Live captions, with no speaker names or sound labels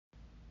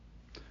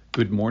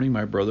Good morning,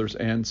 my brothers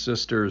and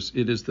sisters.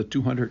 It is the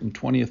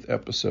 220th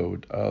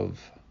episode of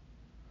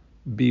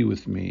Be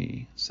With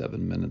Me,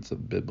 7 minutes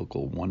of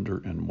biblical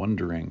wonder and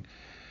wondering.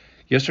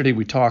 Yesterday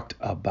we talked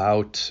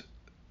about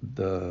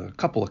the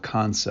couple of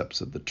concepts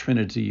of the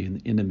Trinity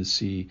and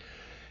intimacy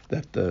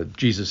that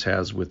Jesus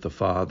has with the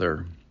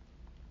Father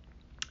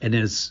and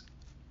his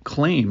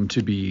claim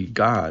to be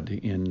God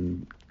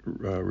in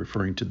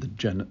referring to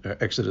the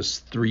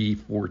Exodus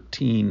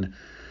 3:14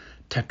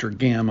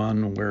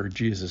 tetragrammaton where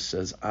Jesus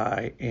says,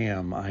 I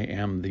am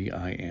the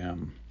I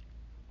am.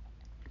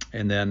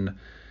 And then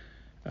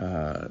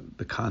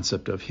the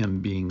concept of him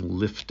being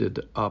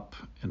lifted up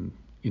and,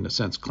 in a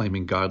sense,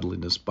 claiming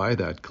godliness by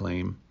that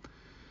claim.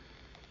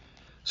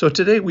 So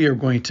today we are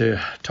going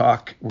to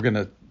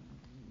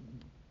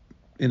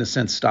in a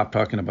sense, stop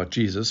talking about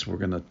Jesus. We're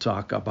going to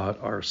talk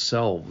about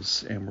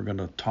ourselves, and we're going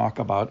to talk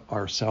about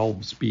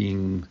ourselves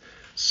being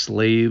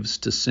slaves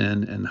to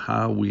sin and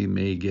how we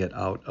may get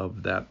out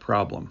of that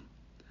problem.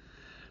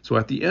 So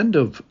at the end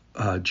of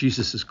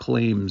Jesus'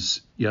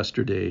 claims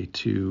yesterday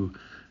to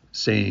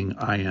saying,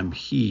 I am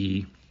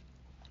he,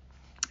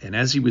 and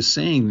as he was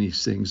saying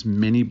these things,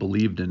 many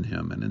believed in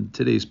him. And in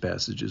today's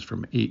passage is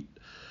from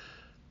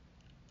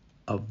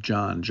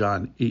John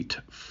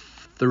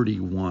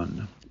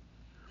 8:31.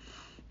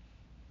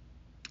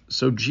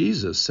 So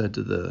Jesus said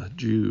to the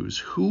Jews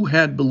who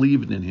had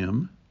believed in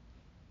him,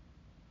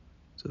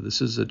 so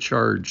this is a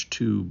charge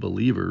to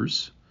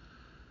believers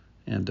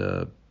and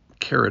a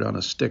carrot on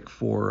a stick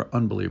for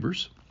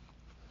unbelievers.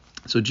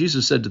 So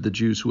Jesus said to the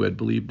Jews who had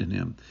believed in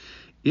him,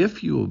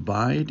 if you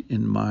abide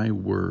in my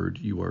word,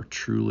 you are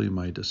truly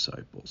my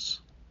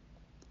disciples.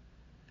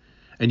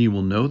 And you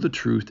will know the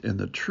truth, and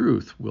the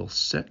truth will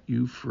set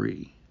you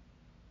free.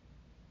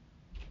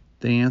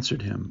 They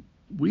answered him,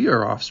 we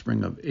are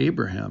offspring of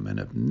Abraham and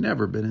have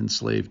never been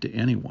enslaved to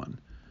anyone.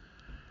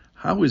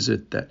 How is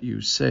it that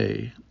you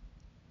say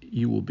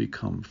you will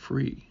become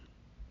free?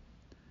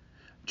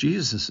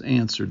 Jesus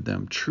answered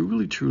them,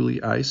 truly,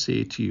 truly, I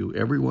say to you,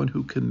 everyone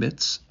who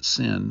commits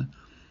sin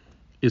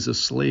is a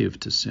slave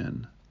to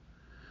sin.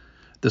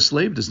 The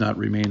slave does not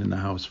remain in the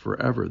house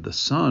forever. The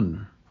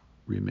son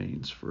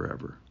remains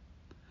forever.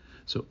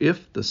 So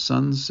if the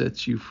Son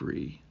sets you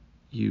free,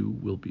 you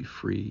will be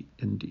free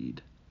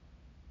indeed.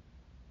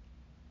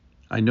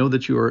 I know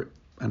that you are,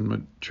 I'm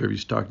not sure if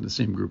he's talking to the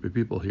same group of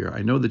people here.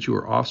 I know that you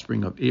are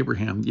offspring of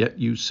Abraham, yet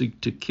you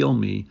seek to kill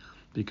me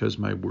because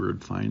my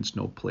word finds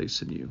no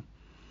place in you.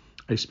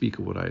 I speak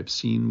of what I have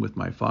seen with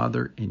my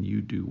father, and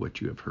you do what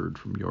you have heard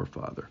from your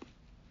father.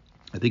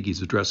 I think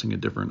he's addressing a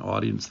different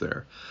audience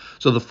there.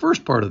 So the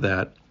first part of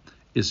that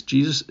is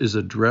Jesus is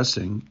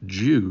addressing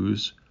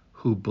Jews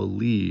who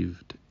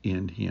believed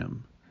in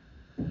him.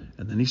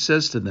 And then he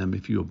says to them,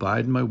 if you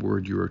abide in my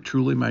word, you are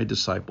truly my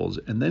disciples.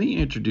 And then he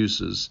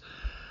introduces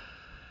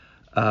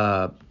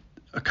a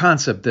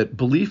concept that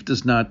belief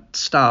does not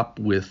stop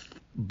with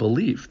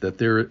belief, that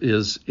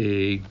there's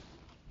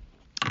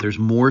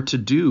more to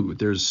do.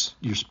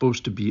 You're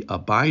supposed to be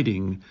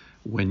abiding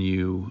when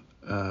you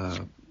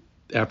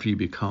after you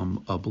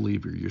become a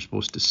believer. You're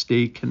supposed to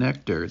stay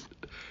connected,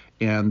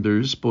 and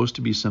there's supposed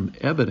to be some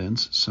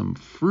evidence, some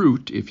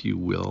fruit, if you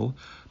will,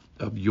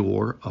 of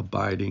your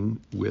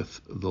abiding with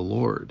the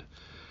Lord.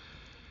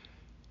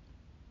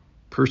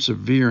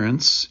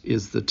 Perseverance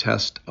is the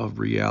test of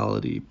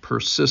reality.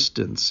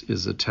 Persistence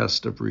is a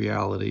test of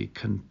reality.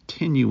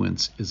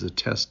 Continuance is a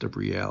test of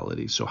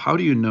reality. So how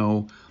do you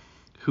know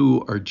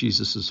who are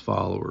Jesus's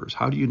followers?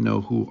 How do you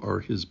know who are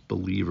his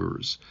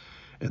believers?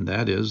 And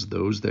that is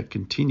those that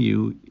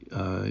continue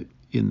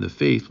in the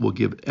faith will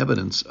give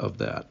evidence of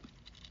that.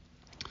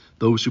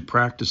 Those who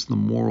practice the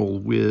moral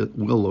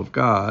will of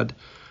God,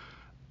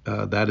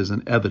 that is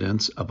an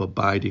evidence of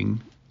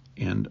abiding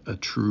and a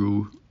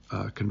true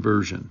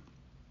conversion.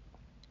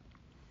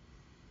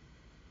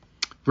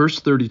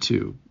 Verse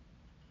 32,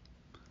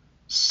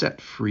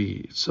 set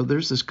free. So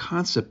there's this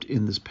concept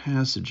in this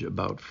passage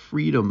about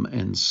freedom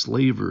and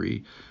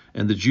slavery,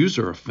 and the Jews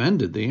are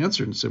offended. They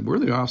answered and said, we're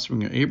the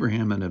offspring of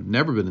Abraham and have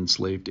never been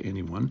enslaved to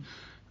anyone.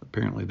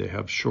 Apparently they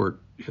have short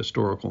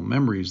historical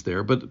memories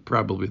there, but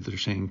probably they're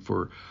saying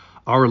for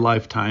our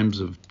lifetimes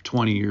of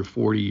 20 or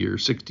 40 or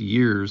 60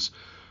 years,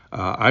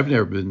 I've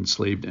never been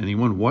enslaved to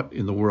anyone. What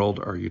in the world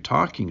are you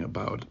talking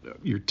about?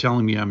 You're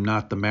telling me I'm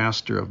not the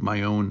master of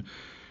my own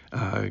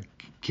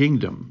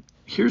kingdom.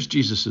 Here's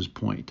Jesus's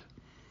point,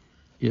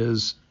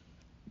 is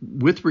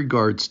with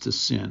regards to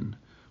sin.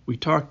 We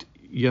talked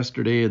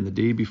yesterday and the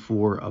day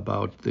before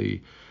about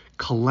the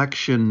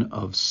collection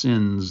of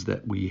sins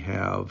that we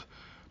have.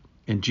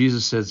 And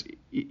Jesus says,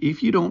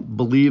 if you don't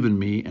believe in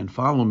me and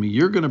follow me,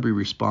 you're going to be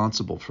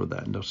responsible for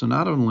that. So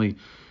not only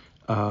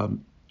the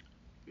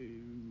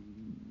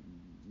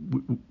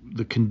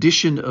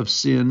condition of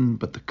sin,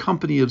 but the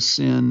company of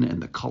sin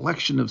and the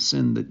collection of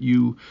sin that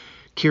you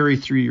carry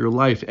through your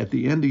life. At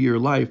the end of your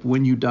life,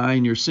 when you die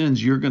in your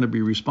sins, you're going to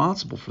be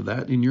responsible for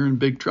that, and you're in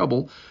big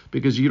trouble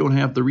because you don't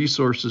have the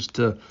resources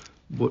to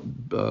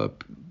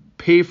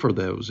pay for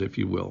those, if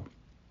you will.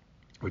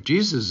 What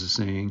Jesus is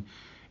saying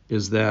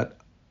is that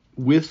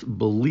with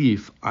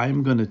belief,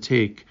 I'm going to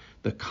take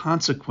the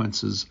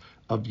consequences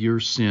of your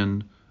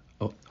sin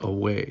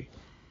away.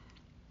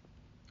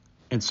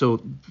 And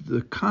so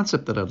the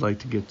concept that I'd like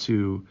to get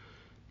to,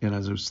 and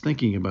as I was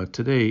thinking about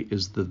today,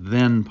 is the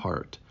then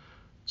part.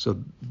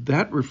 So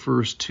that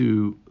refers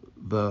to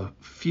the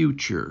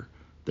future,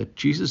 that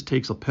Jesus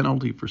takes a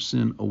penalty for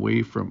sin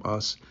away from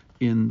us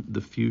in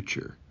the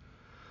future.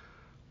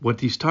 What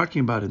he's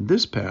talking about in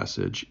this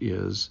passage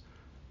is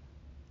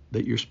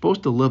that you're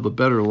supposed to live a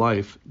better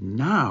life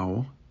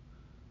now,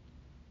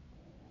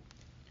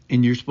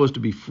 and you're supposed to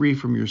be free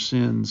from your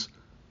sins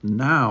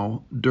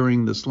now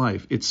during this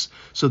life. It's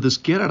so this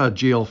get out of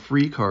jail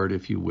free card,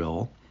 if you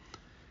will,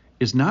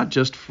 is not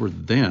just for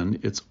then,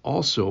 it's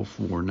also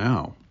for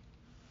now.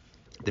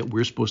 That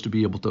we're supposed to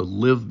be able to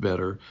live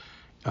better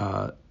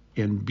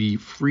and be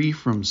free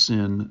from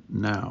sin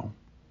now.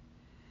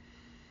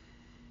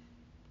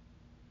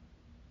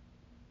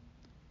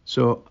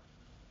 So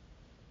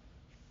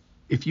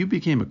if you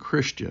became a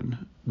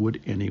Christian,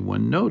 would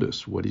anyone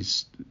notice? What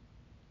he's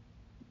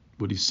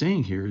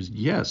saying here is,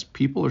 yes,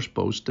 people are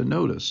supposed to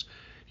notice.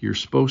 You're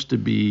supposed to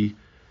be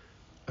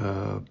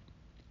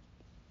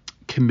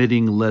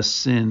committing less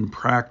sin,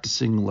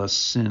 practicing less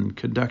sin,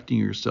 conducting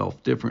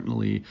yourself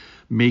differently,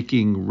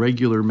 making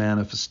regular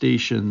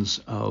manifestations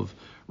of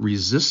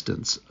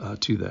resistance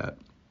to that,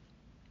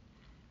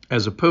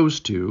 as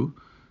opposed to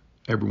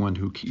everyone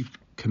who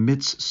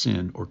commits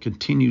sin or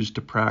continues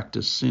to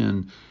practice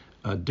sin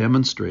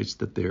demonstrates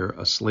that they're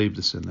a slave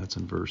to sin. That's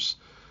in verse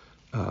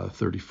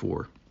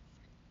 34.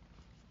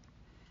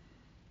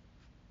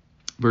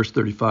 Verse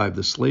 35,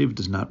 the slave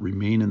does not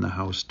remain in the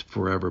house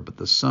forever, but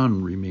the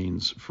son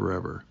remains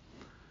forever.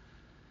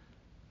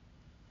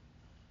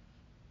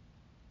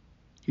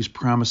 He's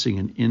promising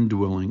an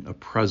indwelling, a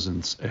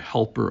presence, a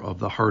helper of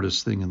the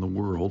hardest thing in the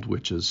world,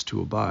 which is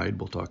to abide.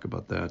 We'll talk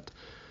about that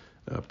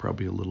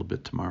probably a little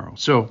bit tomorrow.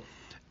 So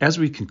as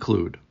we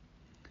conclude,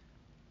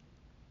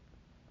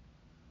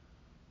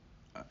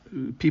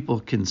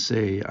 people can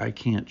say, I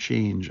can't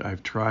change,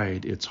 I've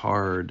tried, it's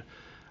hard,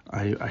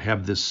 I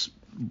have this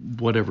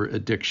whatever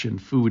addiction,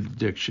 food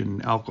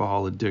addiction,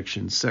 alcohol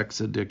addiction,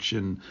 sex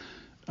addiction.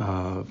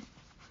 What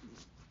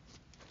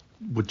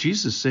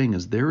Jesus is saying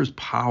is there is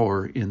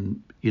power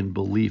in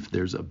belief.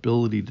 There's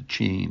ability to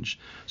change.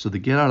 So the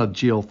get out of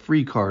jail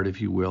free card,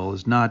 if you will,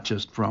 is not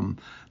just from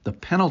the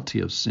penalty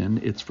of sin,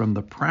 it's from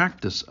the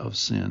practice of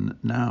sin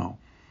now.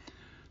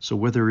 So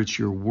whether it's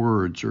your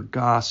words or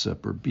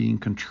gossip or being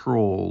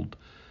controlled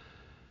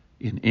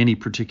in any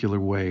particular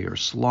way, or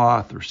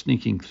sloth or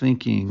sneaking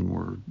thinking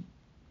or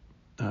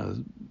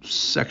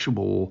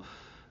sexual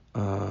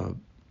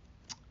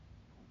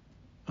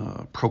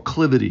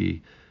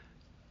proclivity,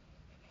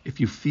 if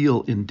you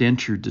feel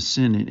indentured to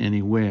sin in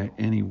any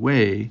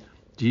way,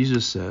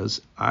 Jesus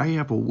says, I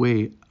have a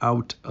way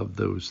out of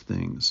those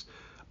things.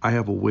 I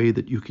have a way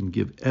that you can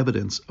give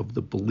evidence of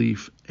the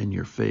belief in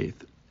your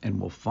faith. And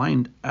we'll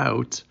find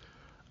out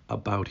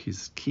about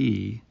his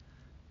key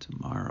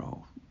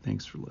tomorrow.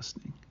 Thanks for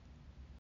listening.